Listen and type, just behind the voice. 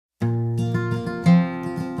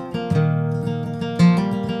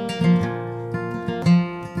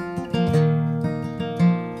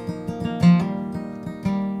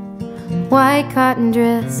white cotton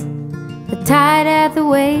dress, the tied at the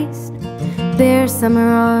waist, bare summer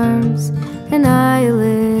arms, and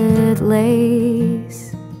eyelet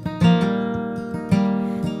lace.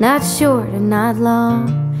 Not short and not long,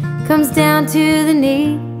 comes down to the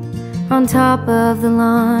knee, on top of the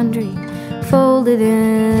laundry, folded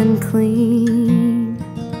and clean.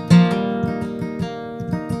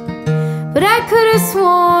 But I could have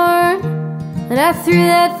sworn that I threw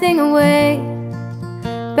that thing away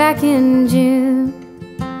back in June.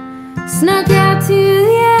 Snuck out to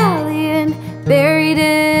the alley and buried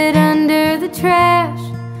it under the trash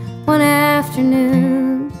one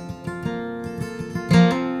afternoon.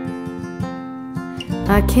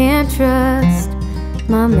 I can't trust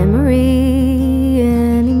my memory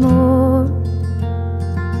anymore.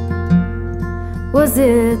 Was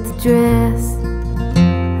it the dress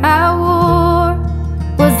I wore?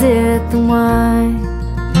 Was it the wine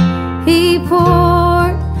he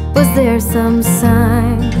poured? Was there some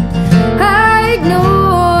sign I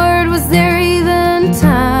ignored? Was there even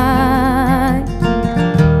time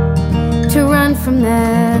to run from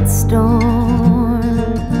that storm?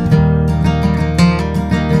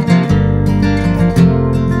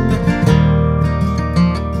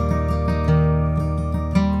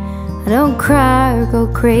 I don't cry or go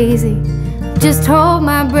crazy, just hold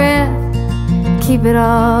my breath, keep it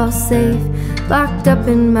all safe, locked up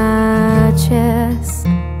in my chest.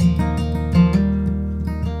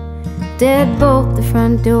 Deadbolt the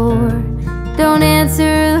front door, don't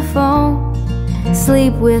answer the phone,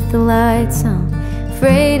 sleep with the lights on,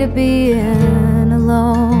 afraid of being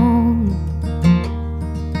alone.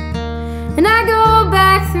 And I go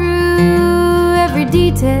back through every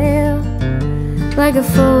detail, like a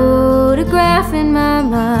photograph in my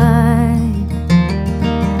mind,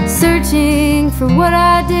 searching for what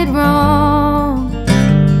I did wrong.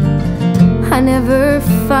 I never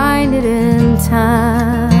find it in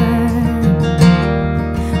time.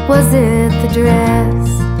 Was it the dress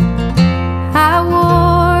I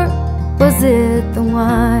wore? Was it the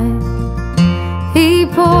wine he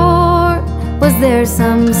poured? Was there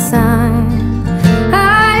some sign